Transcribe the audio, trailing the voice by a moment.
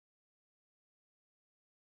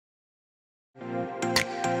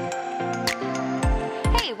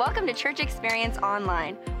welcome to Church Experience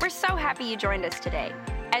Online. We're so happy you joined us today.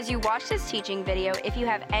 As you watch this teaching video, if you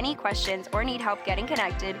have any questions or need help getting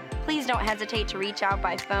connected, please don't hesitate to reach out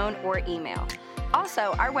by phone or email.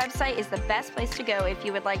 Also, our website is the best place to go if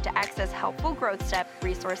you would like to access helpful growth step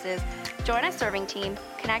resources, join a serving team,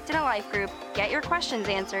 connect in a life group, get your questions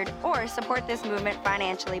answered, or support this movement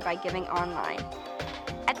financially by giving online.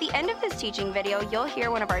 At the end of this teaching video, you'll hear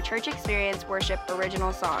one of our Church Experience Worship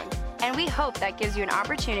original songs, and we hope that gives you an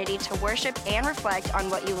opportunity to worship and reflect on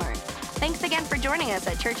what you learned. Thanks again for joining us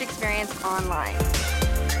at Church Experience Online.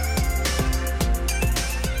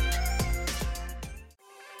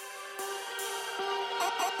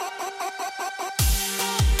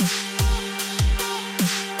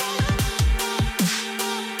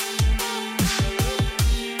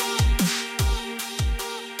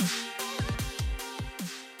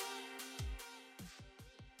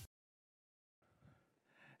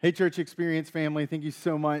 Hey, Church Experience family, thank you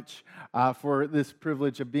so much for this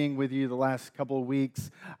privilege of being with you the last couple of weeks.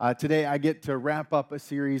 Today, I get to wrap up a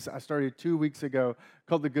series I started 2 weeks ago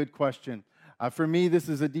called The Good Question. For me, this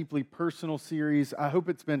is a deeply personal series. I hope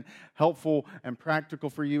it's been helpful and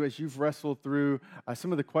practical for you as you've wrestled through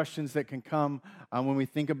some of the questions that can come when we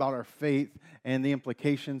think about our faith and the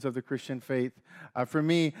implications of the Christian faith. For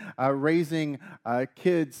me, raising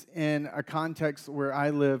kids in a context where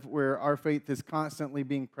I live, where our faith is constantly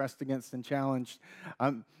being pressed against and challenged,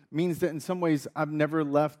 means that in some ways I've never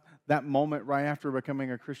left that moment right after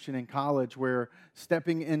becoming a Christian in college where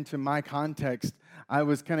stepping into my context, I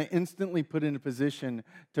was kind of instantly put in a position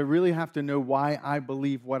to really have to know why I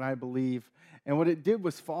believe what I believe. And what it did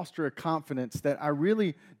was foster a confidence that I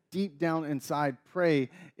really deep down inside pray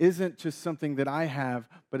isn't just something that I have,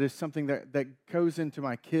 but is something that goes into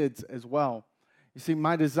my kids as well. You see,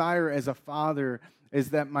 my desire as a father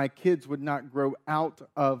is that my kids would not grow out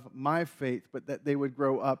of my faith, but that they would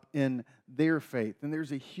grow up in their faith. And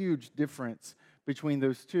there's a huge difference between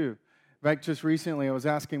those two. In fact, just recently, I was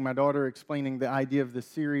asking my daughter, explaining the idea of the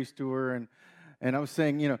series to her, and I was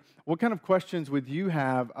saying, what kind of questions would you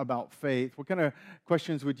have about faith? What kind of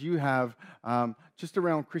questions would you have just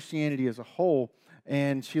around Christianity as a whole?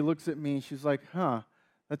 And she looks at me, she's like,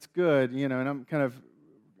 that's good, and I'm kind of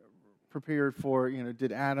prepared for,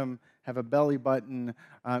 did Adam have a belly button,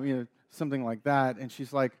 something like that. And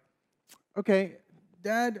she's like, okay,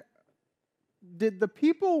 Dad, did the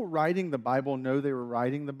people writing the Bible know they were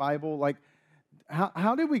writing the Bible? Like,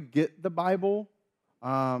 how did we get the Bible?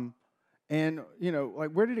 And,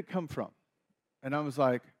 where did it come from? And I was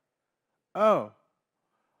like, oh,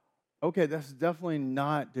 okay, that's definitely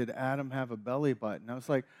not, did Adam have a belly button? I was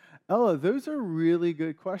like, Ella, those are really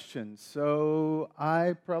good questions, so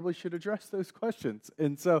I probably should address those questions.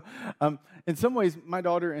 And so, in some ways, my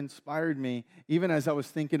daughter inspired me, even as I was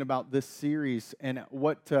thinking about this series and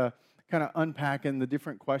what to kind of unpack in the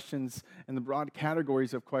different questions and the broad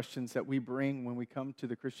categories of questions that we bring when we come to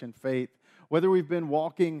the Christian faith. Whether we've been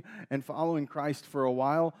walking and following Christ for a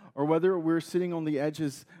while, or whether we're sitting on the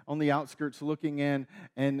edges, on the outskirts, looking in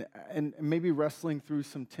and maybe wrestling through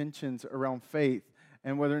some tensions around faith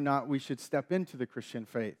and whether or not we should step into the Christian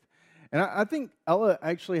faith. And I think Ella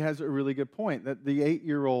actually has a really good point, that the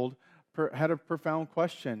 8-year-old had a profound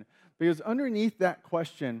question. Because underneath that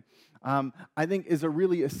question, I think is a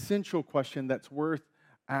really essential question that's worth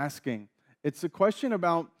asking. It's a question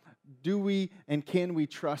about, do we and can we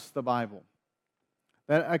trust the Bible?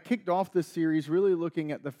 That I kicked off this series really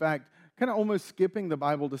looking at the fact, kind of almost skipping the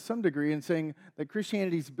Bible to some degree and saying that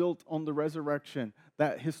Christianity is built on the resurrection,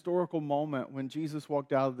 that historical moment when Jesus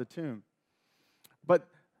walked out of the tomb. But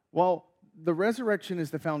while the resurrection is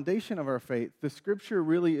the foundation of our faith, the Scripture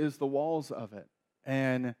really is the walls of it.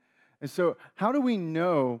 And so how do we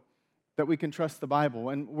know that we can trust the Bible?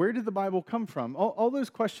 And where did the Bible come from? All those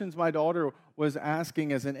questions my daughter was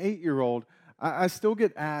asking as an 8-year-old, I still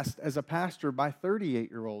get asked as a pastor by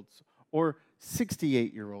 38-year-olds or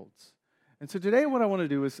 68-year-olds. And so today what I want to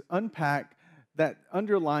do is unpack that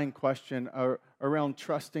underlying question around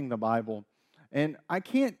trusting the Bible. And I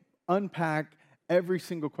can't unpack every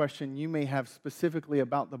single question you may have specifically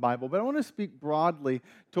about the Bible, but I want to speak broadly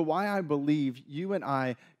to why I believe you and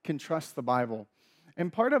I can trust the Bible.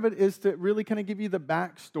 And part of it is to really kind of give you the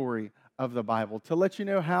backstory of the Bible, to let you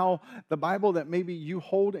know how the Bible that maybe you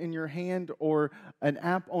hold in your hand or an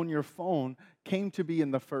app on your phone came to be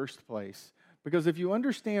in the first place. Because if you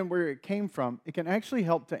understand where it came from, it can actually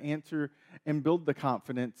help to answer and build the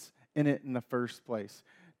confidence in it in the first place.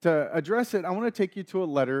 To address it, I want to take you to a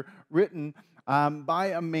letter written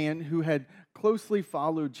by a man who had closely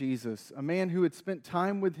followed Jesus, a man who had spent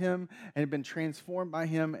time with him and had been transformed by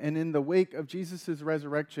him, and in the wake of Jesus'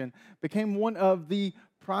 resurrection, became one of the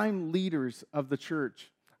prime leaders of the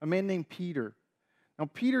church, a man named Peter. Now,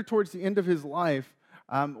 Peter, towards the end of his life,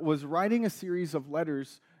 was writing a series of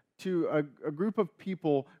letters to a group of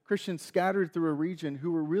people, Christians scattered through a region,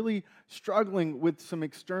 who were really struggling with some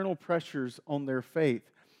external pressures on their faith.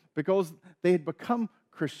 Because they had become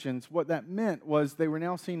Christians, what that meant was they were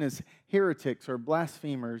now seen as heretics or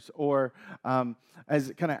blasphemers or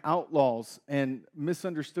as kind of outlaws and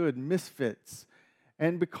misunderstood misfits.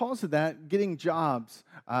 And because of that, getting jobs,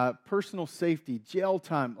 personal safety, jail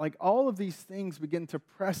time, like all of these things begin to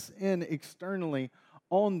press in externally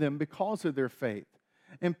on them because of their faith.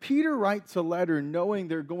 And Peter writes a letter knowing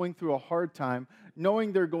they're going through a hard time,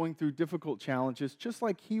 knowing they're going through difficult challenges, just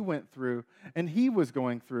like he went through and he was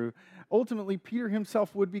going through. Ultimately, Peter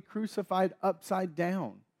himself would be crucified upside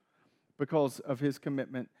down because of his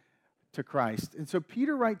commitment to Christ. And so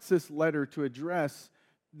Peter writes this letter to address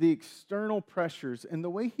the external pressures, and the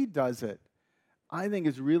way he does it, I think,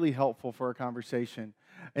 is really helpful for our conversation.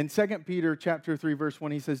 In 2 Peter chapter 3, verse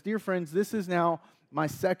 1, he says, "Dear friends, this is now my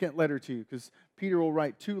second letter to you," because Peter will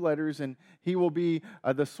write 2 letters, and he will be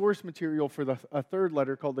the source material for a third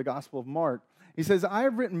letter called the Gospel of Mark. He says, "I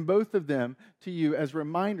have written both of them to you as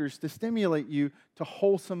reminders to stimulate you to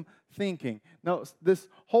wholesome thinking." Now, this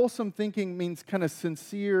wholesome thinking means kind of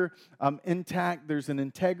sincere, intact. There's an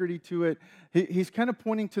integrity to it. He's kind of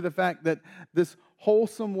pointing to the fact that this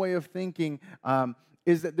wholesome way of thinking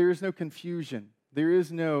is that there is no confusion. There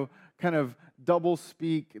is no kind of double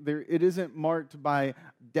speak. It isn't marked by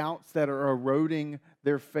doubts that are eroding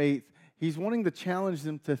their faith. He's wanting to challenge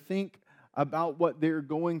them to think about what they're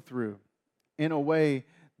going through in a way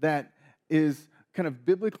that is kind of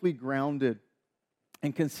biblically grounded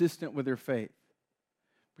and consistent with their faith.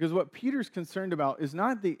 Because what Peter's concerned about is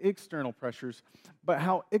not the external pressures, but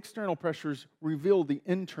how external pressures reveal the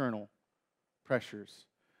internal pressures.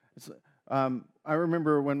 I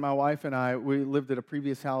remember when my wife and we lived at a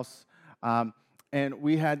previous house, and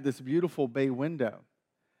we had this beautiful bay window.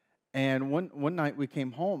 And one night we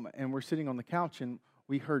came home, and we're sitting on the couch, and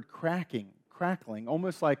we heard crackling,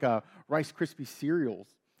 almost like a Rice Krispie cereals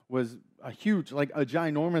was a huge, like a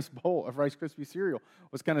ginormous bowl of Rice Krispie cereal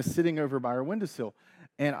was kind of sitting over by our windowsill.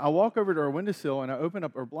 And I walk over to our windowsill, and I open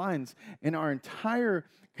up our blinds, and our entire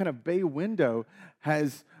kind of bay window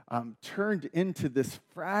has turned into this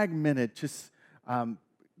fragmented, just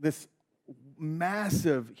this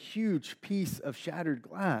massive, huge piece of shattered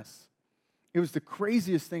glass. It was the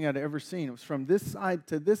craziest thing I'd ever seen. It was from this side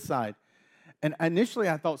to this side. And initially,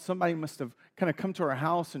 I thought somebody must have kind of come to our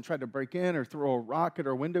house and tried to break in or throw a rock at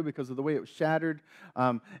our window because of the way it was shattered.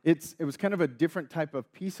 It was kind of a different type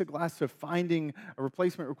of piece of glass, so finding a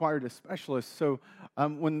replacement required a specialist. So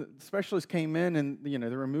when the specialist came in and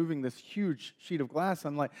they're removing this huge sheet of glass,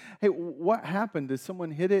 I'm like, "Hey, what happened? Did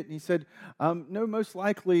someone hit it?" And he said, "No, most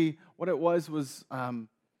likely what it was, man,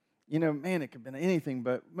 it could have been anything,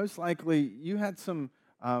 but most likely you had some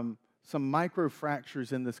micro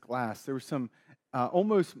fractures in this glass. There were some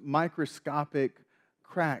almost microscopic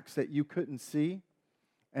cracks that you couldn't see,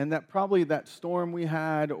 and that probably that storm we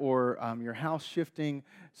had or your house shifting,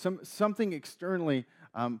 something externally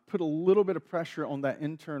put a little bit of pressure on that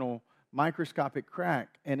internal microscopic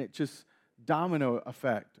crack, and it just domino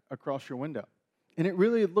effect across your window. And it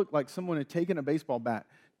really looked like someone had taken a baseball bat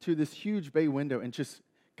to this huge bay window and just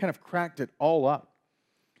kind of cracked it all up."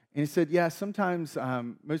 And he said, "Yeah, sometimes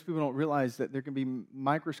most people don't realize that there can be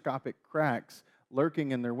microscopic cracks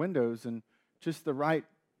lurking in their windows, and just the right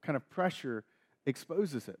kind of pressure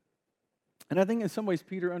exposes it." And I think in some ways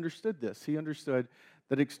Peter understood this. He understood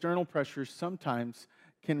that external pressures sometimes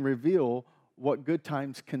can reveal what good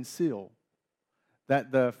times conceal,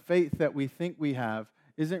 that the faith that we think we have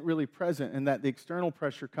isn't really present, and that the external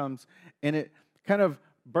pressure comes and it kind of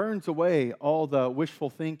burns away all the wishful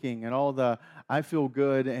thinking and all the I feel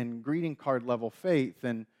good and greeting card level faith,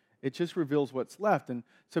 and it just reveals what's left. And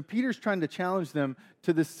so Peter's trying to challenge them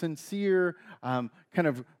to this sincere, kind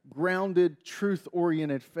of grounded,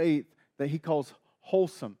 truth-oriented faith that he calls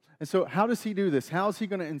wholesome. And so how does he do this? How is he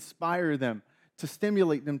going to inspire them, to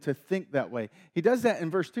stimulate them to think that way? He does that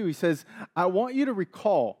in verse 2. He says, "I want you to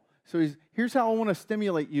recall." So here's how I want to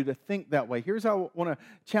stimulate you to think that way. Here's how I want to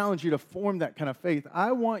challenge you to form that kind of faith.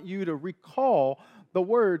 I want you to recall the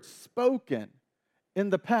words spoken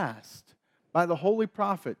in the past by the holy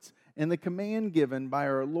prophets and the command given by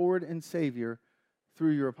our Lord and Savior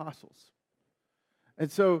through your apostles.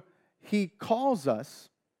 And so he calls us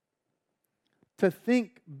to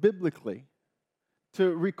think biblically,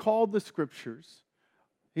 to recall the scriptures.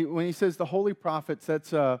 When he says the holy prophets,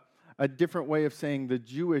 that's a different way of saying the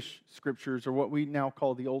Jewish scriptures, or what we now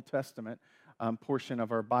call the Old Testament portion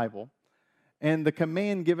of our Bible. And the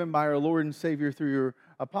command given by our Lord and Savior through your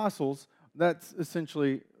apostles, that's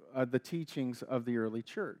essentially the teachings of the early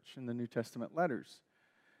church in the New Testament letters.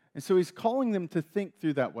 And so he's calling them to think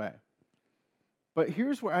through that way. But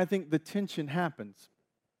here's where I think the tension happens.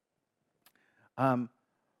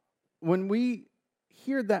 When we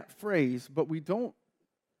hear that phrase, but we don't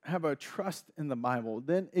have a trust in the Bible,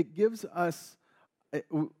 then it gives us,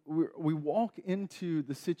 we walk into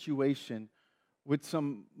the situation with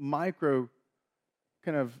some micro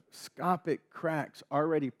kind of scopic cracks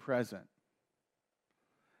already present.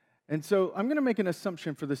 And so I'm going to make an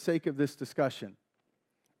assumption for the sake of this discussion.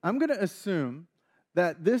 I'm going to assume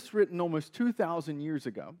that this, written almost 2,000 years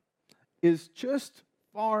ago, is just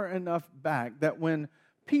far enough back that when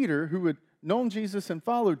Peter, who had known Jesus and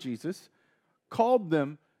followed Jesus, called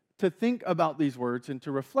them to think about these words and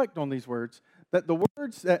to reflect on these words, that the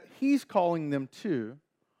words that he's calling them to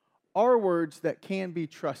are words that can be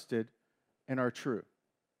trusted and are true.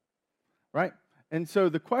 Right? And so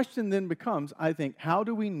the question then becomes, I think, how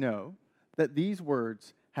do we know that these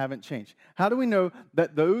words haven't changed? How do we know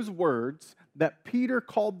that those words that Peter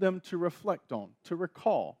called them to reflect on, to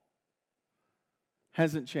recall,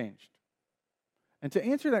 hasn't changed? And to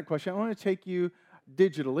answer that question, I want to take you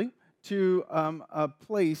digitally to a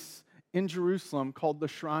place in Jerusalem called the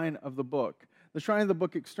Shrine of the Book. The Shrine of the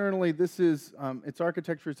Book externally, this is, its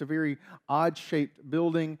architecture, it's a very odd-shaped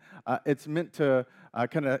building. It's meant to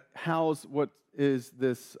kind of house what is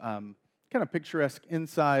this kind of picturesque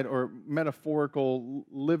inside or metaphorical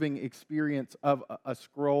living experience of a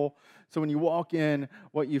scroll. So when you walk in,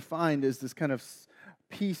 what you find is this kind of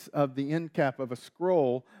piece of the end cap of a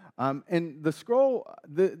scroll. And the scroll,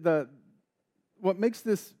 what makes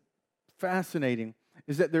this fascinating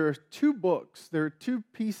is that there are two books, there are two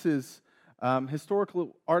pieces,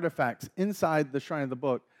 historical artifacts inside the Shrine of the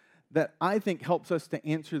Book that I think helps us to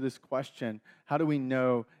answer this question, how do we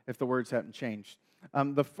know if the words haven't changed?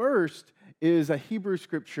 The first is a Hebrew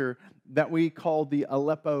scripture that we call the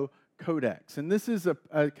Aleppo Codex. And this is a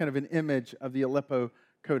kind of an image of the Aleppo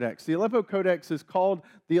Codex. The Aleppo Codex is called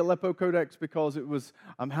the Aleppo Codex because it was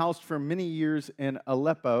housed for many years in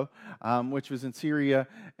Aleppo, which was in Syria,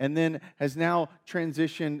 and then has now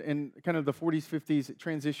transitioned in kind of the 40s, 50s, it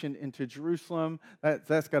transitioned into Jerusalem.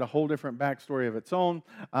 That's got a whole different backstory of its own,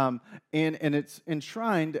 and it's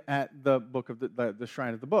enshrined at the book of the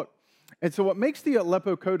Shrine of the Book. And so what makes the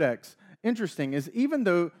Aleppo Codex interesting is even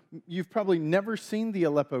though you've probably never seen the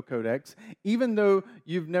Aleppo Codex, even though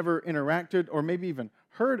you've never interacted or maybe even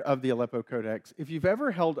heard of the Aleppo Codex, if you've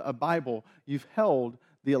ever held a Bible, you've held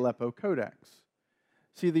the Aleppo Codex.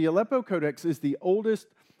 See, the Aleppo Codex is the oldest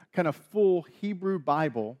kind of full Hebrew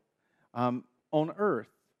Bible on earth.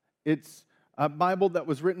 It's a Bible that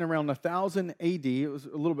was written around 1000 AD. It was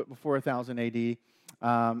a little bit before 1000 AD.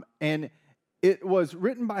 And it was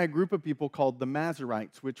written by a group of people called the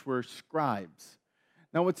Masoretes, which were scribes.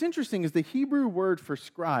 Now, what's interesting is the Hebrew word for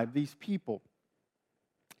scribe, these people,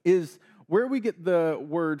 is where we get the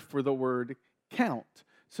word for the word count.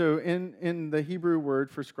 So in the Hebrew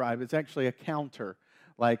word for scribe, it's actually a counter,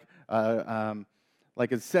 like a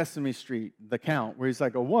Sesame Street, the count, where he's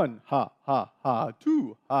like a 1, ha, ha, ha,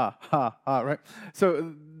 2, ha, ha, ha, right?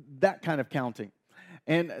 So that kind of counting.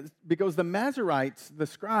 And because the Masoretes, the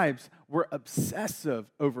scribes, were obsessive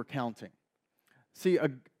over counting. See, a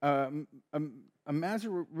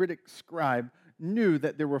Masoretic scribe knew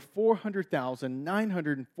that there were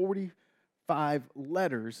 400,945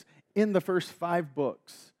 letters in the first 5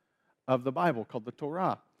 books of the Bible called the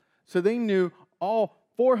Torah. So they knew all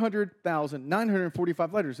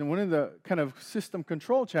 400,945 letters. And one of the kind of system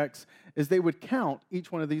control checks is they would count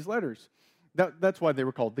each one of these letters. That's why they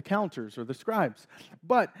were called the counters or the scribes.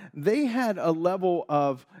 But they had a level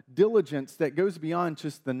of diligence that goes beyond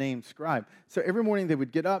just the name scribe. So every morning they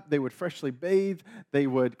would get up, they would freshly bathe, they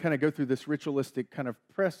would kind of go through this ritualistic kind of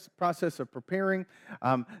process of preparing.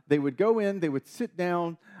 They would go in, they would sit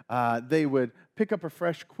down, they would pick up a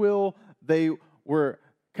fresh quill. They were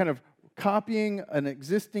kind of copying an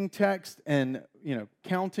existing text and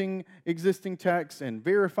counting existing text and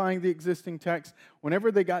verifying the existing text.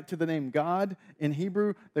 Whenever they got to the name God in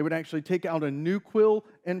Hebrew, they would actually take out a new quill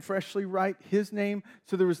and freshly write his name.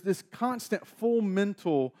 So there was this constant full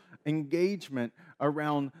mental engagement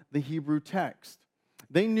around the Hebrew text.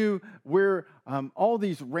 They knew where all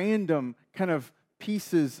these random kind of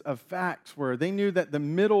pieces of facts were. They knew that the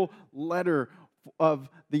middle letter of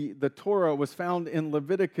the Torah was found in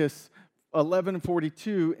Leviticus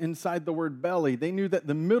 1142 inside the word belly. They knew that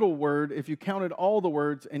the middle word, if you counted all the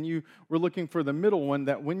words and you were looking for the middle one,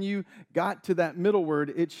 that when you got to that middle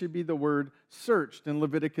word, it should be the word searched in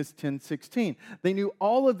Leviticus 10:16. They knew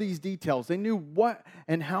all of these details. They knew what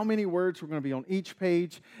and how many words were going to be on each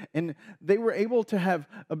page, and they were able to have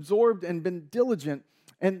absorbed and been diligent.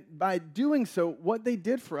 And by doing so, what they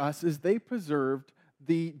did for us is they preserved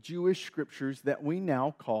the Jewish scriptures that we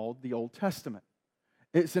now call the Old Testament.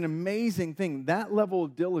 It's an amazing thing. That level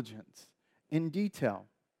of diligence in detail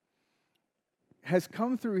has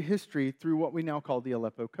come through history through what we now call the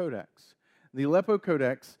Aleppo Codex. The Aleppo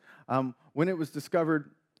Codex, when it was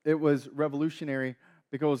discovered, it was revolutionary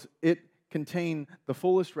because it contained the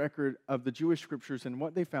fullest record of the Jewish scriptures, and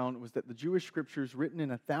what they found was that the Jewish scriptures written in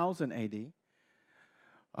 1000 AD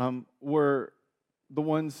were the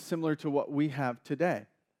ones similar to what we have today.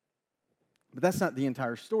 But that's not the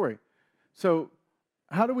entire story. So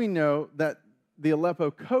how do we know that the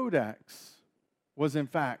Aleppo Codex was in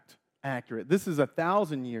fact accurate? This is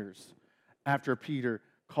 1,000 years after Peter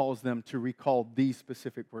calls them to recall these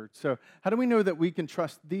specific words. So how do we know that we can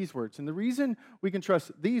trust these words? And the reason we can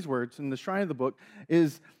trust these words in the Shrine of the Book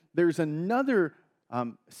is there's another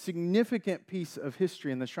significant piece of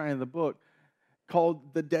history in the Shrine of the Book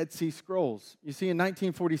called the Dead Sea Scrolls. You see, in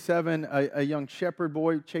 1947, a young shepherd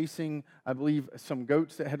boy chasing, I believe, some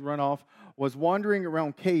goats that had run off, was wandering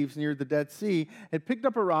around caves near the Dead Sea, had picked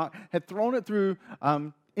up a rock, had thrown it through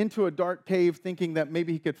into a dark cave, thinking that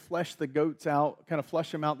maybe he could flesh the goats out, kind of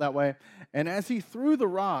flush them out that way. And as he threw the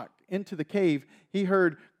rock into the cave, he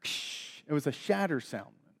heard, it was a shatter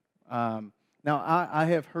sound. Now, I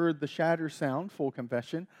have heard the shatter sound, full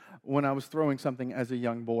confession, when I was throwing something as a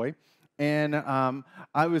young boy. And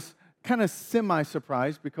I was kind of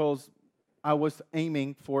semi-surprised because I was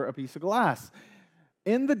aiming for a piece of glass.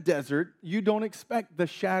 In the desert, you don't expect the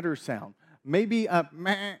shatter sound. Maybe a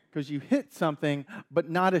meh, because you hit something, but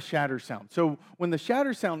not a shatter sound. So when the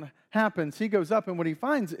shatter sound happens, he goes up, and what he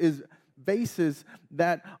finds is vases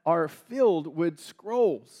that are filled with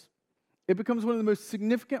scrolls. It becomes one of the most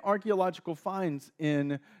significant archaeological finds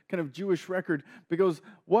in kind of Jewish record, because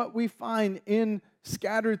what we find in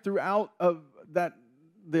scattered throughout of that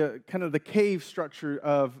the kind of the cave structure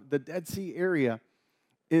of the Dead Sea area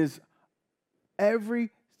is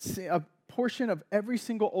a portion of every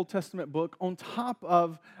single Old Testament book on top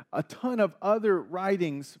of a ton of other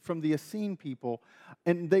writings from the Essene people,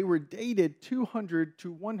 and they were dated 200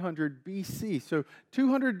 to 100 BC. So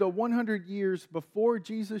 200 to 100 years before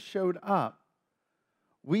Jesus showed up,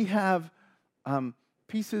 we have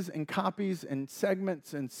pieces and copies and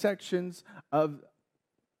segments and sections of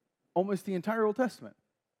almost the entire Old Testament,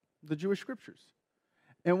 the Jewish scriptures.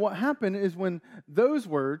 And what happened is when those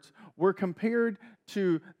words were compared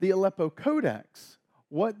to the Aleppo Codex,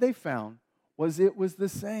 what they found was it was the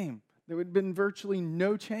same. There had been virtually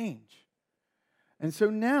no change. And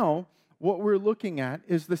so now what we're looking at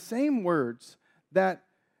is the same words that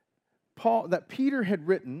Peter had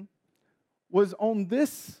written was on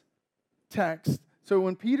this text. So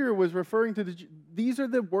when Peter was referring to these are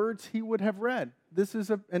the words he would have read. This is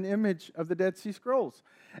an image of the Dead Sea Scrolls.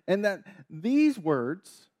 And that these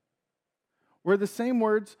words were the same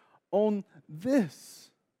words on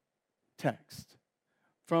this text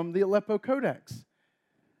from the Aleppo Codex.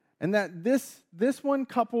 And that this one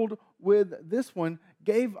coupled with this one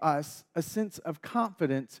gave us a sense of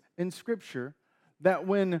confidence in Scripture that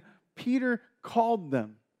when Peter called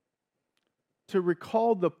them to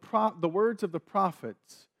recall the words of the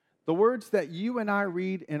prophets, the words that you and I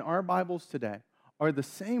read in our Bibles today are the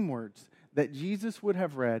same words that Jesus would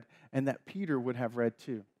have read and that Peter would have read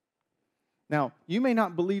too. Now, you may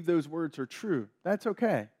not believe those words are true. That's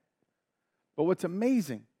okay. But what's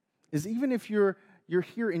amazing is even if you're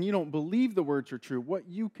here and you don't believe the words are true, what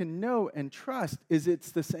you can know and trust is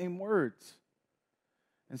it's the same words.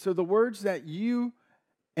 And so the words that you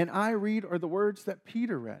and I read are the words that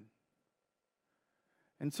Peter read.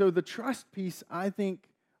 And so the trust piece, I think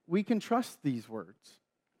we can trust these words.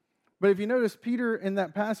 But if you notice, Peter in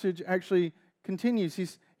that passage actually continues.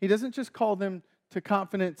 He doesn't just call them to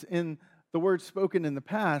confidence in the words spoken in the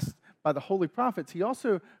past by the holy prophets. He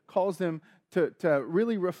also calls them to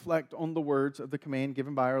really reflect on the words of the command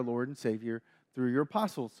given by our Lord and Savior through your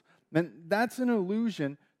apostles. And that's an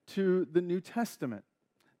allusion to the New Testament.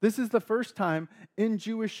 This is the first time in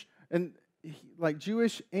Jewish and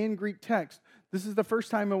Greek text, this is the first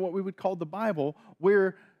time in what we would call the Bible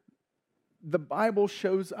where the Bible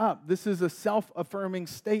shows up. This is a self-affirming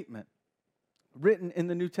statement written in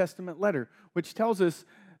the New Testament letter, which tells us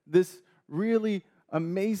this really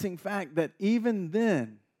amazing fact that even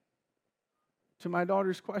then, to my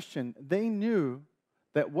daughter's question, they knew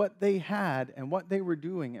that what they had and what they were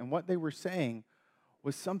doing and what they were saying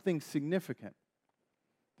was something significant.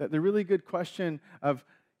 That the really good question of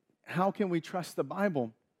how can we trust the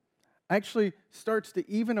Bible actually starts to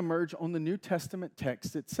even emerge on the New Testament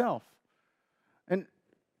text itself. And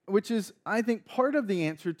which is, I think, part of the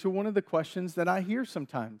answer to one of the questions that I hear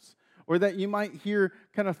sometimes, or that you might hear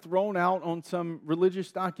kind of thrown out on some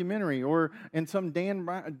religious documentary or in some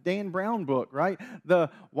Dan Brown book, right?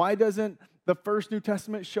 Why doesn't the first New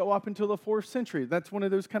Testament show up until the 4th century? That's one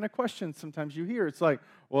of those kind of questions sometimes you hear. It's like,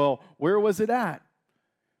 well, where was it at?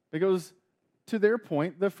 Because to their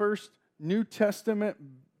point, the first New Testament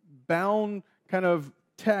bound kind of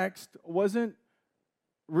text wasn't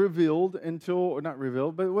revealed until, or not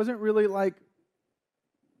revealed, but it wasn't really like,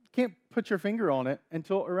 can't put your finger on it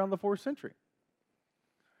until around the 4th century.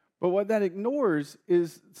 But what that ignores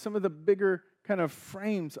is some of the bigger kind of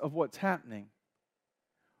frames of what's happening.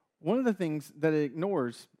 One of the things that it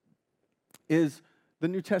ignores is the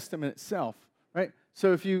New Testament itself, right?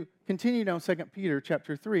 So if you continue down 2 Peter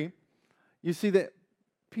chapter 3, you see that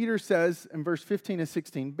Peter says in verse 15 and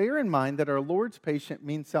 16, bear in mind that our Lord's patient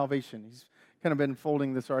means salvation. He's kind of been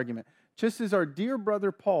folding this argument. Just as our dear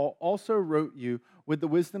brother Paul also wrote you with the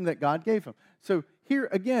wisdom that God gave him. So here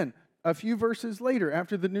again, a few verses later,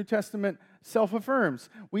 after the New Testament self-affirms,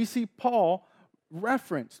 we see Paul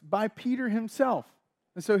referenced by Peter himself.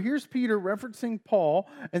 And so here's Peter referencing Paul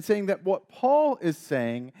and saying that what Paul is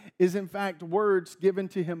saying is in fact words given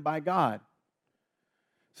to him by God.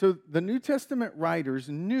 So the New Testament writers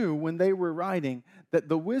knew when they were writing that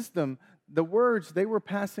the wisdom, the words they were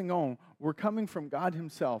passing on were coming from God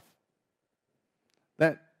himself.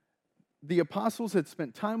 That the apostles had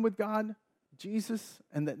spent time with God, Jesus,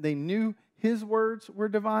 and that they knew his words were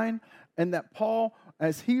divine, and that Paul,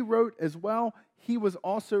 as he wrote as well, he was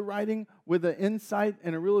also writing with an insight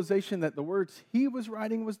and a realization that the words he was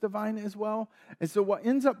writing was divine as well. And so what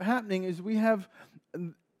ends up happening is we have,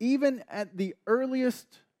 even at the earliest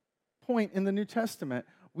point in the New Testament,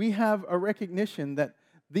 we have a recognition that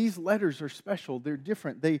these letters are special, they're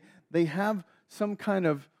different, they have some kind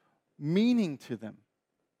of meaning to them.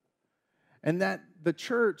 And that the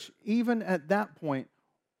church, even at that point,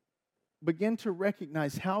 began to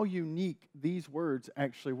recognize how unique these words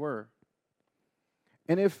actually were.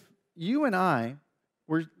 And if you and I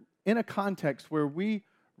were in a context where we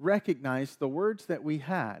recognized the words that we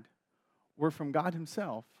had were from God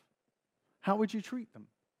himself, how would you treat them?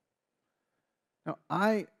 Now,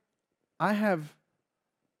 I have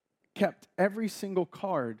kept every single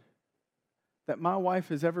card that my wife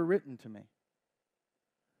has ever written to me,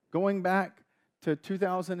 going back to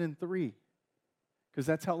 2003, because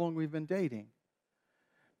that's how long we've been dating,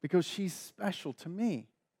 because she's special to me.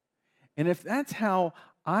 And if that's how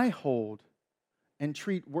I hold and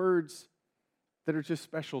treat words that are just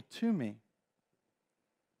special to me,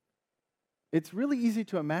 it's really easy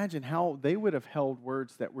to imagine how they would have held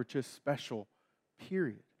words that were just special,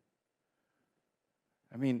 period.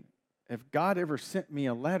 I mean, if God ever sent me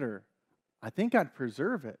a letter, I think I'd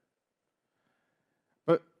preserve it.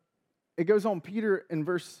 But it goes on, Peter in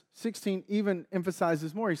verse 16 even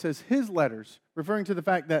emphasizes more. He says his letters, referring to the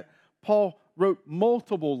fact that Paul wrote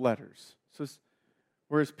multiple letters. So,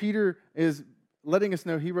 whereas Peter is letting us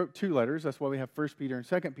know he wrote 2 letters, that's why we have 1 Peter and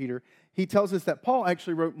 2 Peter, he tells us that Paul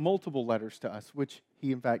actually wrote multiple letters to us, which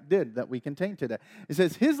he in fact did, that we contain today. It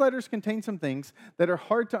says, his letters contain some things that are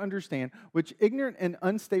hard to understand, which ignorant and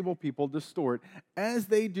unstable people distort, as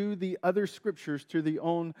they do the other scriptures to their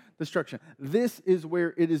own destruction. This is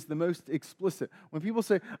where it is the most explicit. When people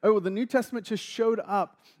say, oh, well, the New Testament just showed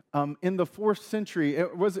up in the 4th century,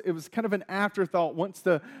 it was kind of an afterthought once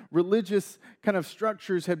the religious kind of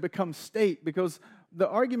structures had become state, because the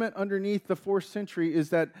argument underneath the 4th century is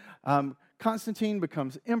that Constantine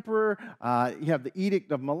becomes emperor. You have the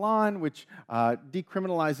Edict of Milan, which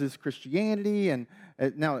decriminalizes Christianity, and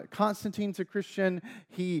now that Constantine's a Christian,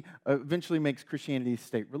 he eventually makes Christianity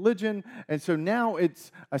state religion, and so now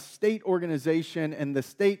it's a state organization, and the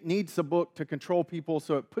state needs a book to control people,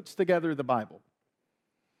 so it puts together the Bible.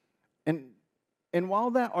 And while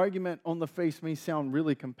that argument on the face may sound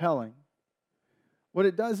really compelling, what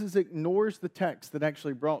it does is ignores the text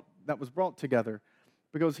that was brought together.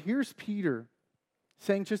 Because here's Peter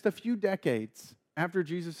saying just a few decades after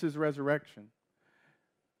Jesus' resurrection,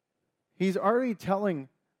 he's already telling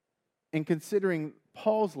and considering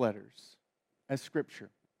Paul's letters as scripture,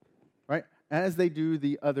 right? As they do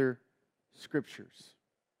the other scriptures.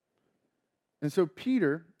 And so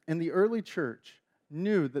Peter and the early church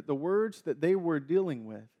knew that the words that they were dealing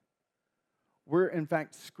with were in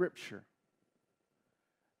fact scripture.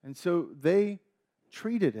 And so they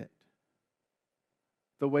treated it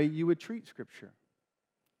the way you would treat Scripture.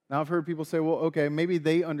 Now, I've heard people say, well, okay, maybe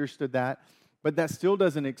they understood that, but that still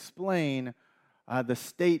doesn't explain the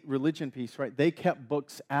state religion piece, right? They kept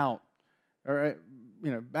books out. All right,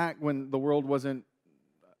 back when the world wasn't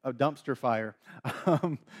a dumpster fire,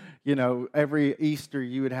 every Easter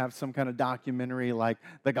you would have some kind of documentary like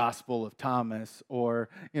the Gospel of Thomas or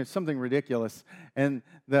something ridiculous. And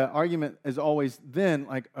the argument is always then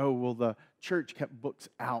like, oh, well, the church kept books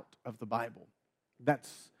out of the Bible.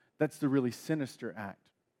 That's the really sinister act.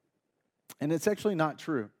 And it's actually not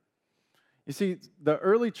true. You see, the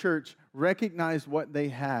early church recognized what they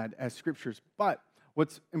had as scriptures. But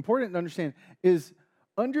what's important to understand is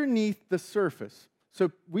underneath the surface.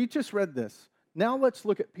 So we just read this. Now let's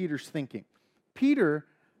look at Peter's thinking. Peter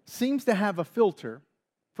seems to have a filter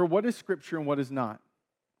for what is scripture and what is not.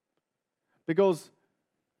 Because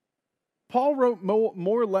Paul wrote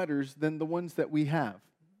more letters than the ones that we have.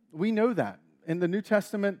 We know that. In the New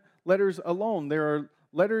Testament letters alone, there are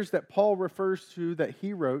letters that Paul refers to that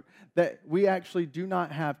he wrote that we actually do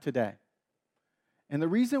not have today. And the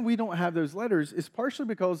reason we don't have those letters is partially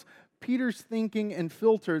because Peter's thinking and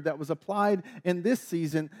filter that was applied in this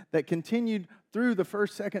season that continued through the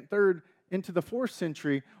 1st, 2nd, 3rd into the 4th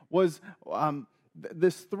century was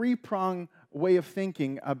this three-prong way of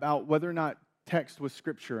thinking about whether or not text was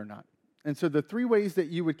scripture or not. And so the three ways that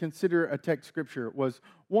you would consider a text scripture was,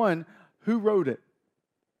 one, who wrote it?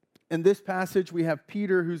 In this passage, we have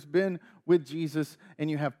Peter, who's been with Jesus, and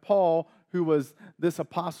you have Paul, who was this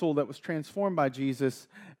apostle that was transformed by Jesus.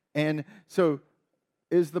 And so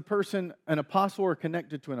is the person an apostle or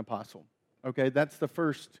connected to an apostle? Okay, that's the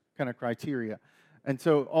first kind of criteria. And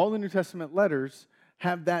so all the New Testament letters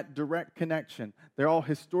have that direct connection. They're all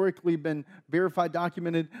historically been verified,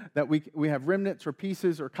 documented, that we have remnants or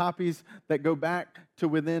pieces or copies that go back to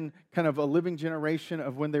within kind of a living generation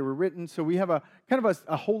of when they were written. So we have a kind of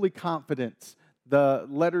a holy confidence. The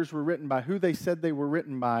letters were written by who they said they were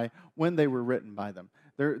written by when they were written by them.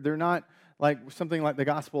 They're not like something like the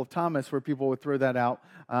Gospel of Thomas where people would throw that out.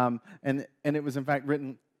 And it was in fact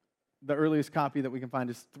written, the earliest copy that we can find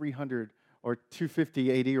is 300 or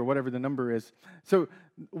 250 AD or whatever the number is. So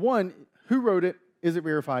one, who wrote it? Is it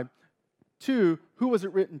verified? Two, who was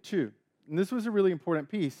it written to? And this was a really important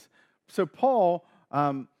piece. So Paul,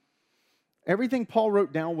 everything Paul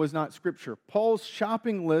wrote down was not scripture. Paul's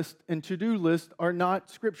shopping list and to-do list are not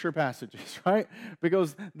scripture passages, right?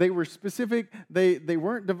 Because they were specific. They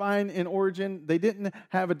weren't divine in origin. They didn't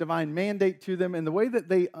have a divine mandate to them. And the way that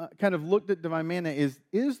they kind of looked at divine mandate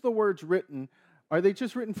is the words written, are they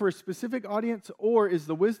just written for a specific audience, or is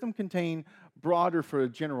the wisdom contained broader for a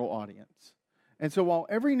general audience? And so while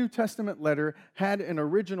every New Testament letter had an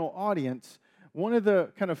original audience, one of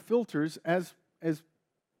the kind of filters, as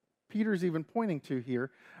Peter's even pointing to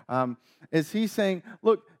here, is he's saying,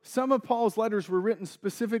 look, some of Paul's letters were written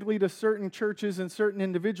specifically to certain churches and certain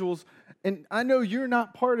individuals, and I know you're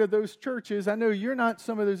not part of those churches, I know you're not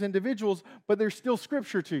some of those individuals, but there's still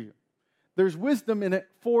scripture to you. There's wisdom in it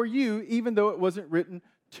for you, even though it wasn't written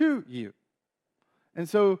to you. And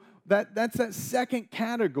so that's that second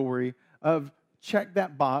category of check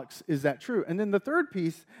that box, is that true? And then the third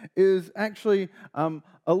piece is actually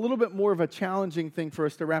a little bit more of a challenging thing for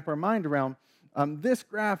us to wrap our mind around. This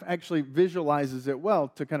graph actually visualizes it well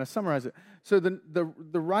to kind of summarize it. So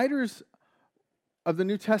the writers of the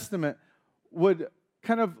New Testament would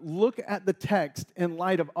kind of look at the text in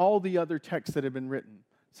light of all the other texts that have been written.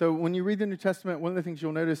 So when you read the New Testament, one of the things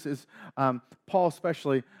you'll notice is Paul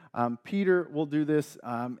especially, Peter will do this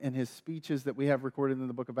in his speeches that we have recorded in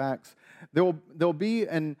the book of Acts. There'll be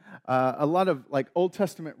a lot of like Old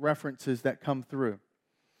Testament references that come through.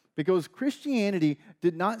 Because Christianity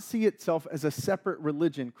did not see itself as a separate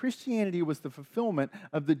religion. Christianity was the fulfillment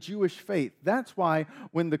of the Jewish faith. That's why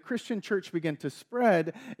when the Christian church began to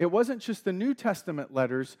spread, it wasn't just the New Testament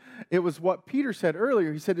letters. It was what Peter said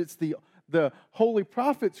earlier. He said it's the holy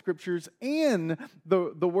prophet scriptures and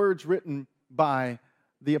the words written by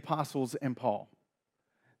the apostles and Paul.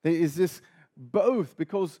 Is this both?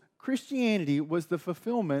 Because Christianity was the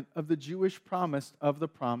fulfillment of the Jewish promise of the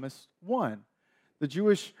promised one. The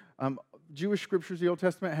Jewish scriptures, the Old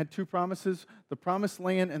Testament, had two promises, the promised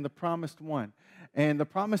land and the promised one. And the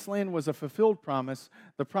promised land was a fulfilled promise.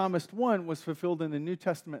 The promised one was fulfilled in the New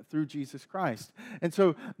Testament through Jesus Christ. And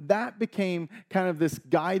so that became kind of this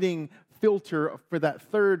guiding filter for that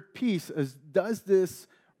third piece, is does this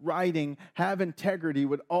writing have integrity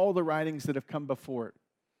with all the writings that have come before it?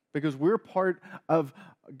 Because we're part of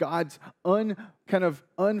God's kind of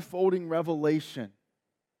unfolding revelation.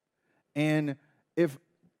 And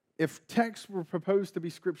if texts were proposed to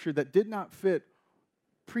be scripture that did not fit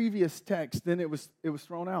previous text, then it was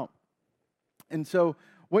thrown out. And so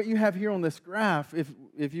what you have here on this graph,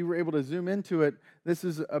 if you were able to zoom into it, this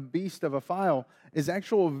is a beast of a file, is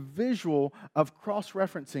actual visual of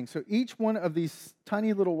cross-referencing. So each one of these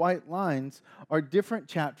tiny little white lines are different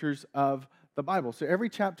chapters of the Bible. So every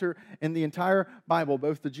chapter in the entire Bible,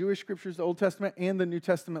 both the Jewish scriptures, the Old Testament, and the New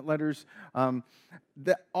Testament letters,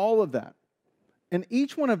 all of that. And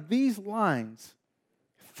each one of these lines,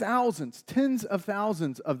 thousands, tens of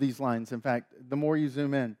thousands of these lines, in fact, the more you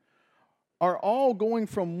zoom in, are all going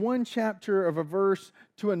from one chapter of a verse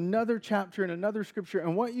to another chapter in another scripture.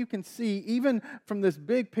 And what you can see, even from this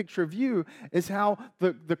big picture view, is how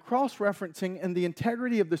the cross-referencing and the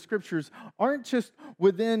integrity of the scriptures aren't just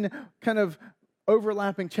within kind of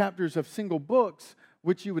overlapping chapters of single books,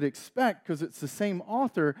 which you would expect because it's the same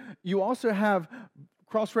author. You also have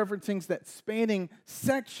cross-referencings that spanning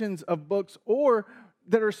sections of books or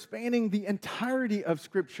that are spanning the entirety of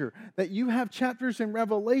Scripture, that you have chapters in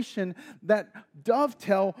Revelation that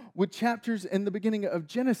dovetail with chapters in the beginning of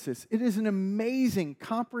Genesis. It is an amazing,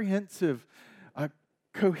 comprehensive,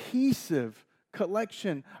 cohesive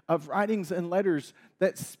collection of writings and letters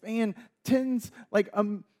that span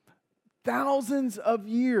thousands of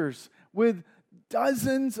years with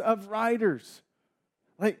dozens of writers.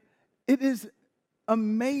 Like, it is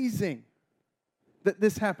amazing that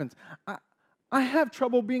this happens. I have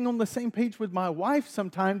trouble being on the same page with my wife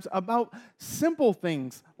sometimes about simple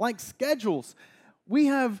things like schedules. We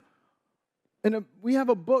have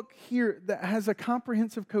a book here that has a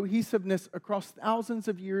comprehensive cohesiveness across thousands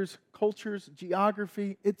of years, cultures,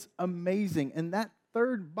 geography. It's amazing. And that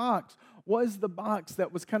third box was the box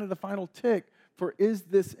that was kind of the final tick for, is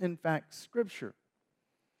this in fact Scripture?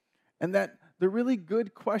 And that the really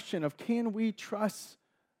good question of, can we trust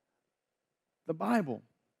the Bible?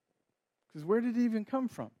 Because where did it even come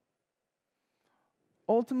from?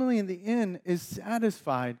 Ultimately, in the end, is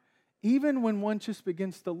satisfied even when one just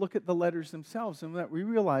begins to look at the letters themselves, and that we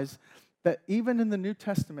realize that even in the New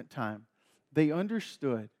Testament time, they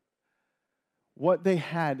understood what they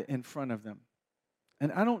had in front of them.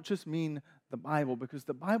 And I don't just mean the Bible, because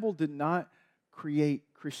the Bible did not create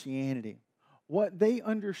Christianity. What they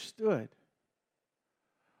understood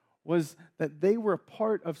was that they were a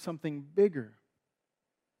part of something bigger.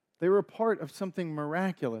 They were a part of something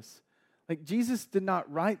miraculous. Like, Jesus did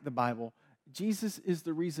not write the Bible. Jesus is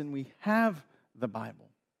the reason we have the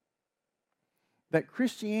Bible. That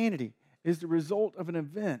Christianity is the result of an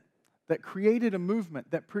event that created a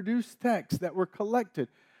movement, that produced texts that were collected,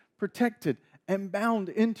 protected, and bound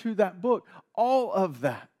into that book. All of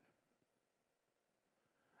that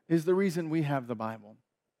is the reason we have the Bible.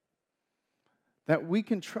 That we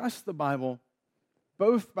can trust the Bible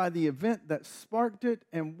both by the event that sparked it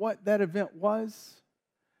and what that event was,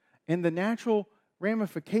 and the natural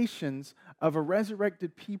ramifications of a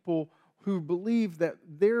resurrected people who believe that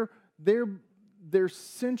their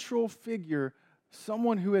central figure,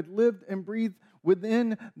 someone who had lived and breathed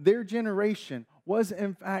within their generation, was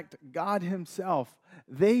in fact God Himself.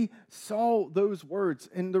 They saw those words.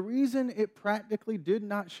 And the reason it practically did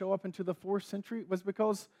not show up into the 4th century was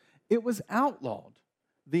because it was outlawed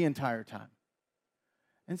the entire time.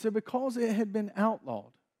 And so because it had been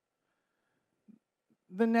outlawed,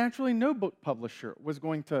 then naturally no book publisher was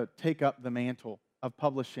going to take up the mantle of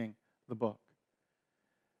publishing the book.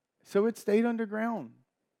 So it stayed underground.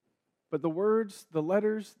 But the words, the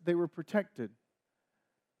letters, they were protected.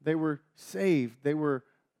 They were saved. They were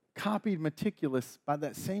copied meticulous by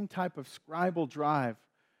that same type of scribal drive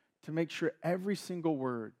to make sure every single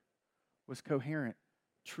word was coherent,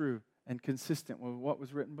 true, and consistent with what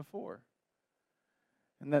was written before.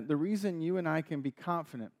 And that the reason you and I can be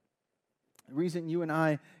confident, the reason you and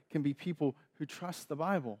I can be people who trust the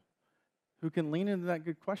Bible, who can lean into that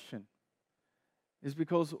good question, is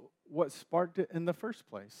because what sparked it in the first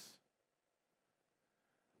place.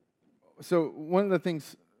 So one of the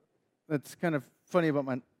things that's kind of funny about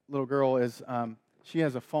my little girl is she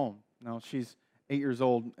has a phone. Now, she's 8 years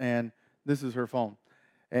old, and this is her phone.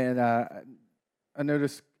 And I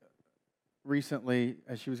noticed recently,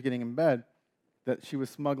 as she was getting in bed, that she was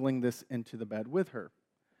smuggling this into the bed with her.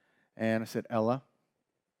 And I said, Ella,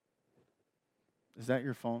 is that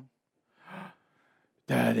your phone?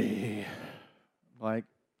 Daddy. Like,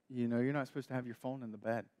 you know, you're not supposed to have your phone in the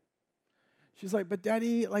bed. She's like, but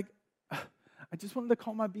Daddy, like, I just wanted to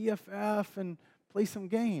call my BFF and play some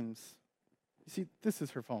games. You see, this is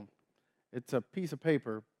her phone. It's a piece of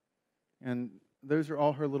paper, and those are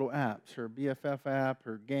all her little apps, her BFF app,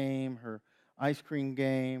 her game, her ice cream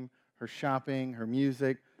game, her shopping, her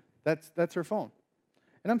music. That's her phone.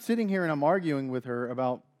 And I'm sitting here and I'm arguing with her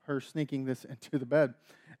about her sneaking this into the bed.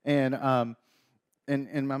 And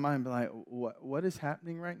in my mind, be like, what is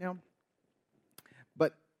happening right now?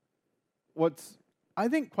 But what's, I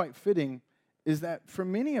think, quite fitting is that for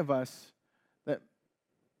many of us, that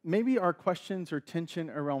maybe our questions or tension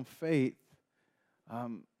around faith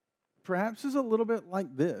perhaps is a little bit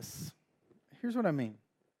like this. Here's what I mean.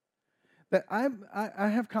 That I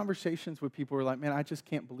have conversations with people who are like, man, I just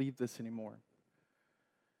can't believe this anymore.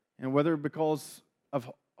 And whether because of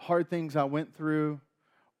hard things I went through,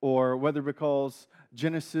 or whether because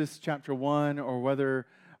Genesis chapter 1, or whether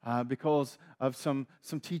because of some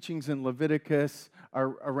teachings in Leviticus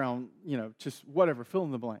or around, just whatever, fill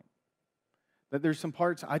in the blank. That there's some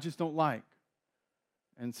parts I just don't like.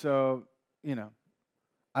 And so,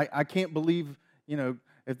 I can't believe,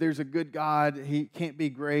 if there's a good God, he can't be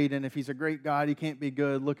great. And if he's a great God, he can't be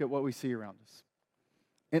good. Look at what we see around us.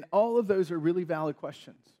 And all of those are really valid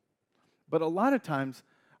questions. But a lot of times,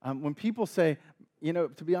 when people say,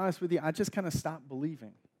 to be honest with you, I just kind of stopped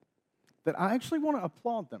believing, that I actually want to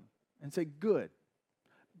applaud them and say, good.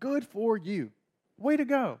 Good for you. Way to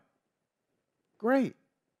go. Great.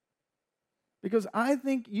 Because I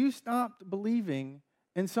think you stopped believing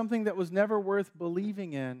in something that was never worth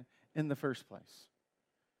believing in the first place.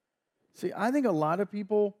 See, I think a lot of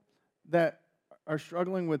people that are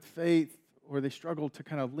struggling with faith, or they struggle to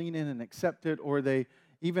kind of lean in and accept it, or they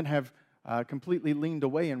even have completely leaned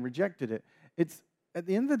away and rejected it, it's at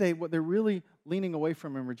the end of the day, what they're really leaning away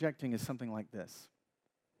from and rejecting is something like this.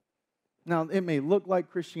 Now, it may look like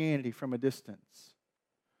Christianity from a distance,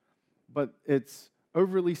 but it's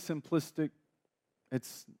overly simplistic.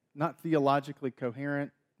 It's not theologically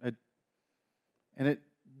coherent, and it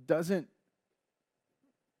doesn't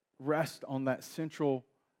rest on that central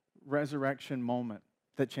resurrection moment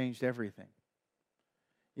that changed everything.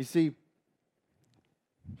 You see,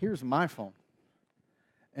 here's my phone.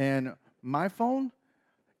 And my phone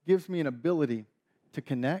gives me an ability to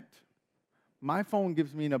connect. My phone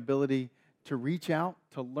gives me an ability to reach out,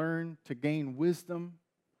 to learn, to gain wisdom.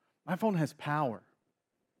 My phone has power.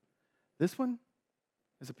 This one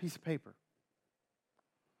is a piece of paper.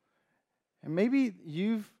 And maybe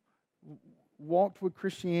you've walked with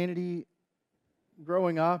Christianity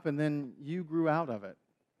growing up, and then you grew out of it.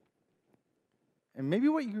 And maybe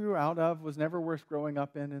what you grew out of was never worth growing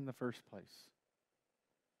up in the first place.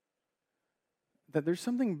 That there's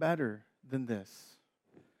something better than this.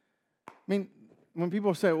 I mean, when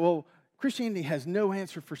people say, well, Christianity has no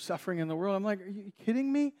answer for suffering in the world, I'm like, are you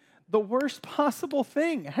kidding me? The worst possible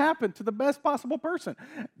thing happened to the best possible person.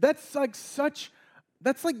 That's like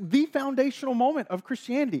the foundational moment of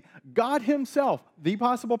Christianity. God himself, the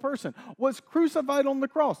possible person, was crucified on the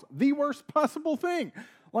cross. The worst possible thing.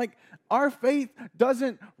 Like, our faith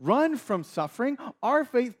doesn't run from suffering. Our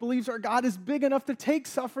faith believes our God is big enough to take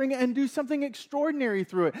suffering and do something extraordinary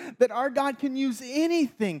through it. That our God can use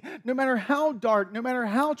anything, no matter how dark, no matter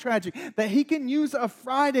how tragic. That he can use a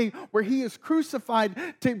Friday where he is crucified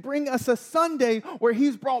to bring us a Sunday where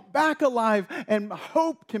he's brought back alive, and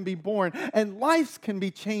hope can be born, and lives can be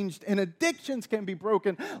changed, and addictions can be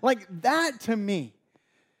broken. Like, that to me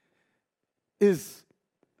is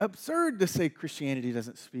absurd to say Christianity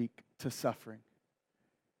doesn't speak to suffering.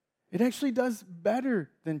 It actually does better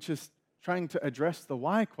than just trying to address the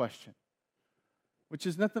why question, which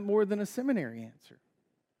is nothing more than a seminary answer.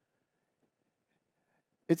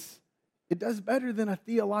 It does better than a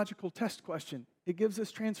theological test question. It gives us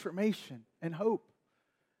transformation and hope,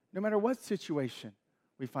 no matter what situation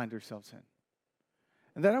we find ourselves in.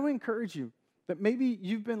 And that I would encourage you, that maybe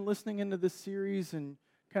you've been listening into this series and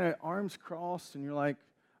kind of arms crossed, and you're like,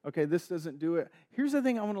 okay, this doesn't do it. Here's the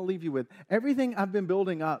thing I want to leave you with. Everything I've been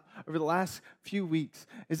building up over the last few weeks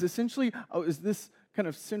is essentially, is this kind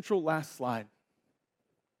of central last slide.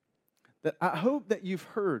 That I hope that you've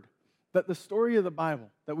heard that the story of the Bible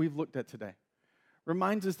that we've looked at today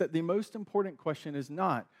reminds us that the most important question is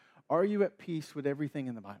not, are you at peace with everything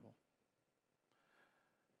in the Bible?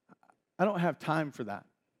 I don't have time for that.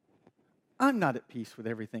 I'm not at peace with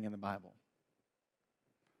everything in the Bible.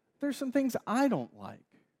 There's some things I don't like.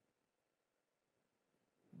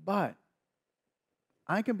 But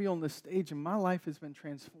I can be on this stage and my life has been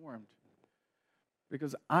transformed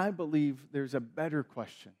because I believe there's a better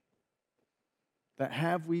question. That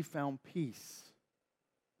have we found peace?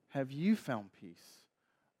 Have you found peace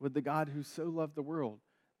with the God who so loved the world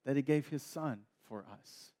that he gave his son for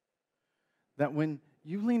us? That when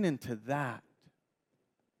you lean into that,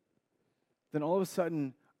 then all of a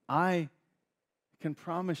sudden I can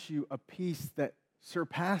promise you a peace that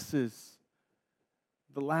surpasses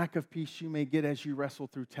the lack of peace you may get as you wrestle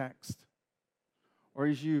through text, or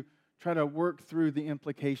as you try to work through the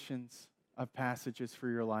implications of passages for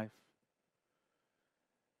your life.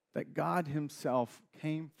 That God himself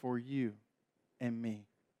came for you and me.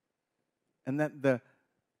 And that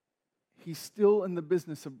he's still in the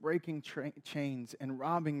business of breaking chains and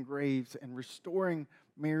robbing graves and restoring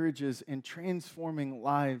marriages and transforming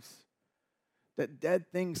lives. That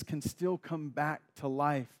dead things can still come back to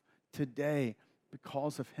life today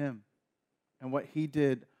because of him and what he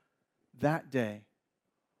did that day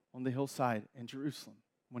on the hillside in Jerusalem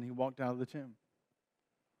when he walked out of the tomb.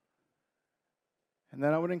 And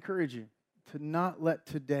that I would encourage you to not let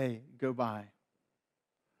today go by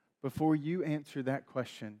before you answer that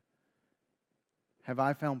question, have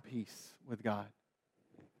I found peace with God?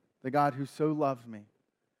 The God who so loved me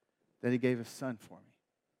that he gave his son for me.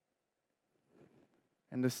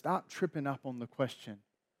 And to stop tripping up on the question,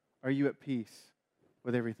 are you at peace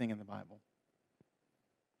with everything in the Bible?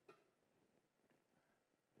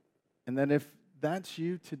 And that if that's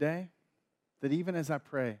you today, that even as I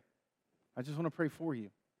pray, I just want to pray for you.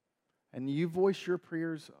 And you voice your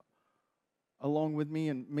prayers along with me,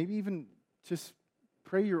 and maybe even just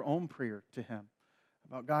pray your own prayer to him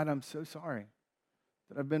about, God, I'm so sorry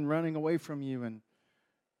that I've been running away from you and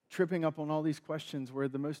tripping up on all these questions where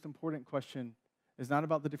the most important question is not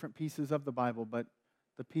about the different pieces of the Bible, but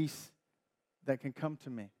the peace that can come to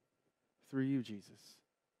me through you, Jesus.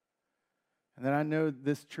 And that I know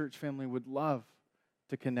this church family would love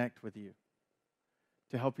to connect with you,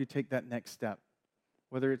 to help you take that next step.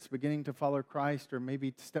 Whether it's beginning to follow Christ or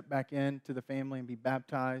maybe to step back into the family and be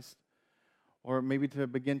baptized, or maybe to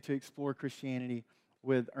begin to explore Christianity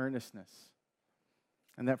with earnestness.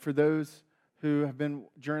 And that for those who have been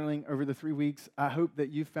journaling over the 3 weeks, I hope that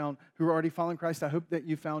you found, who are already following Christ, I hope that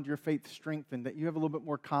you found your faith strengthened, that you have a little bit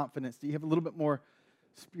more confidence, that you have a little bit more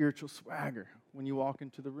spiritual swagger when you walk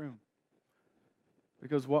into the room.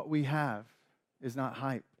 Because what we have is not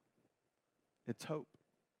hype, it's hope.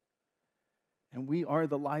 And we are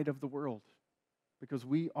the light of the world because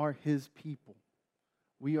we are his people.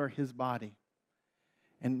 We are his body.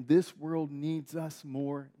 And this world needs us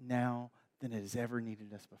more now than it has ever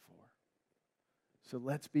needed us before. So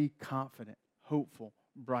let's be confident, hopeful,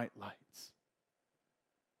 bright lights.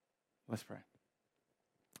 Let's pray.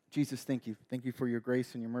 Jesus, thank you. Thank you for your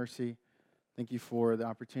grace and your mercy. Thank you for the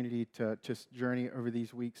opportunity to just journey over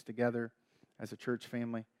these weeks together as a church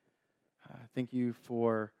family. Thank you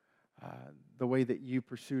for the way that you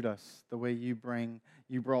pursued us, the way you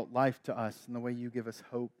brought life to us, and the way you give us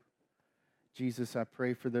hope. Jesus, I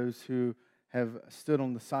pray for those who have stood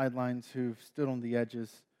on the sidelines, who've stood on the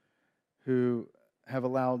edges, who have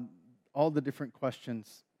allowed all the different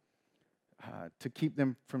questions to keep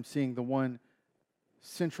them from seeing the one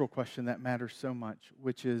central question that matters so much,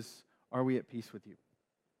 which is, are we at peace with you?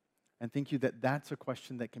 And thank you that that's a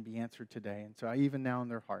question that can be answered today. And so even now in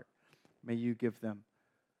their heart, may you give them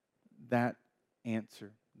that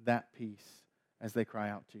answer, that peace as they cry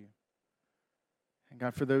out to you. And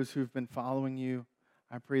God, for those who've been following you,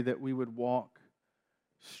 I pray that we would walk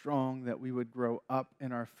strong, that we would grow up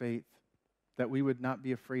in our faith, that we would not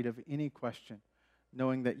be afraid of any question,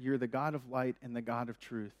 knowing that you're the God of light and the God of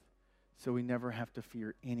truth, so we never have to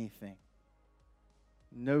fear anything.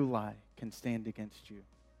 No lie can stand against you.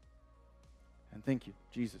 And thank you,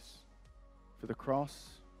 Jesus, for the cross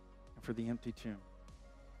and for the empty tomb.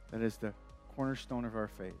 That is the cornerstone of our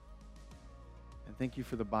faith. And thank you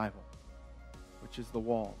for the Bible, which is the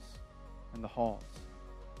walls and the halls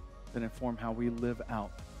that inform how we live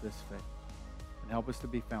out this faith. And help us to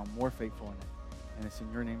be found more faithful in it. And it's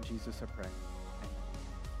in your name, Jesus, I pray. Amen.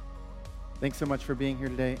 Thanks so much for being here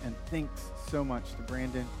today. And thanks so much to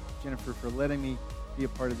Brandon, Jennifer, for letting me be a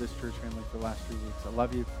part of this church family for the last 3 weeks. I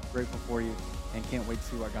love you, grateful for you, and can't wait to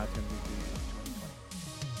see what God's going to do for you in 2020.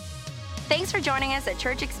 Thanks for joining us at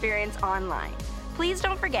Church Experience Online. Please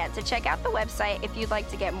don't forget to check out the website if you'd like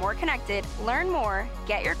to get more connected, learn more,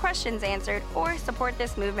 get your questions answered, or support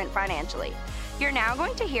this movement financially. You're now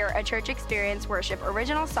going to hear a Church Experience Worship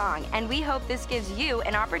original song, and we hope this gives you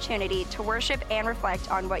an opportunity to worship and reflect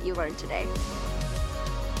on what you learned today.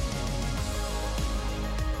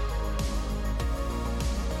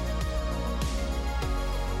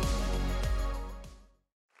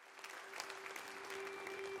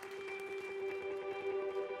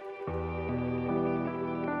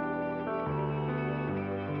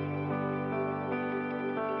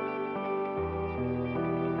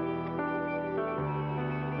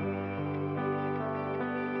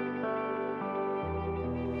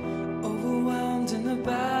 Overwhelmed in the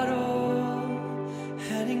battle,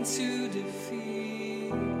 heading to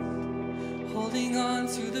defeat, holding on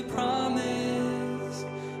to the promise,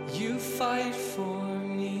 you fight for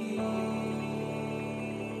me.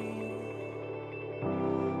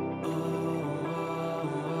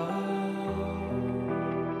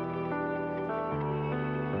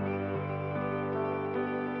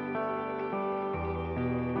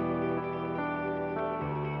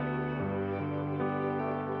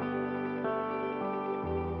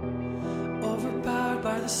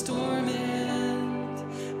 the storm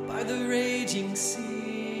and by the raging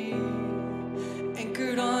sea,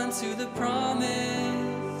 anchored onto the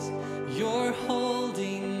promise, you're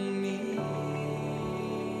holding me.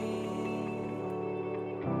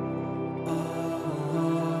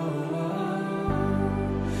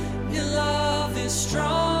 Your love is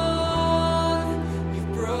strong,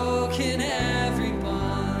 you've broken every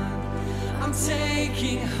bond. I'm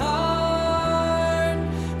taking heart,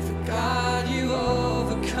 for God you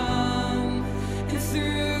overcome. And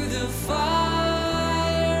through the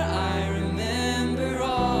fire I remember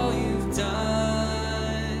all you've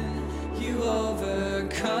done. You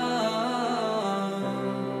overcome.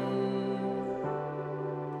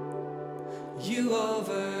 You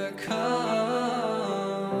overcome.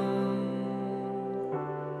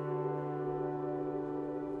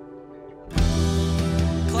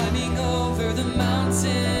 Climbing over the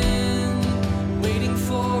mountain, waiting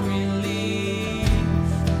for relief,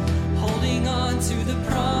 holding on to the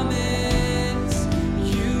promise,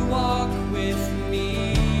 you walk with me.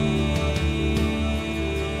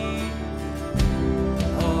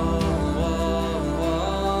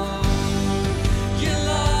 Your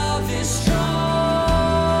love is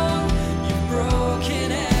strong, you've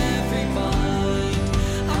broken every bond.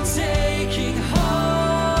 I'm taking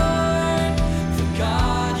heart, for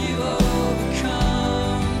God you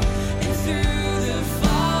overcome. And through the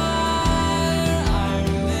fire I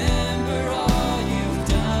remember all you've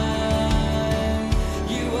done.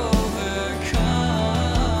 You overcome.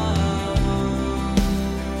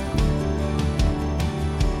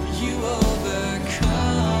 You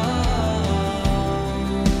overcome.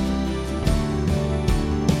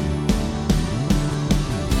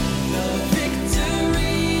 The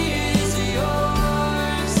victory is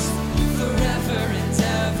yours forever and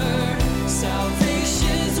ever.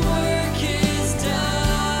 Salvation's work is done.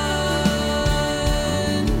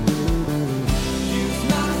 You've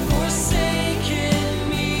not forsaken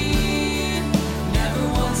me, never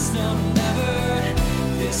once, no, never.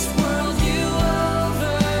 This world you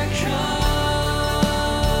overcome.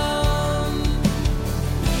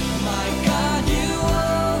 My God, you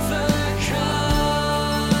overcome.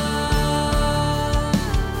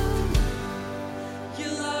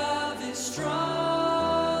 Your love is strong.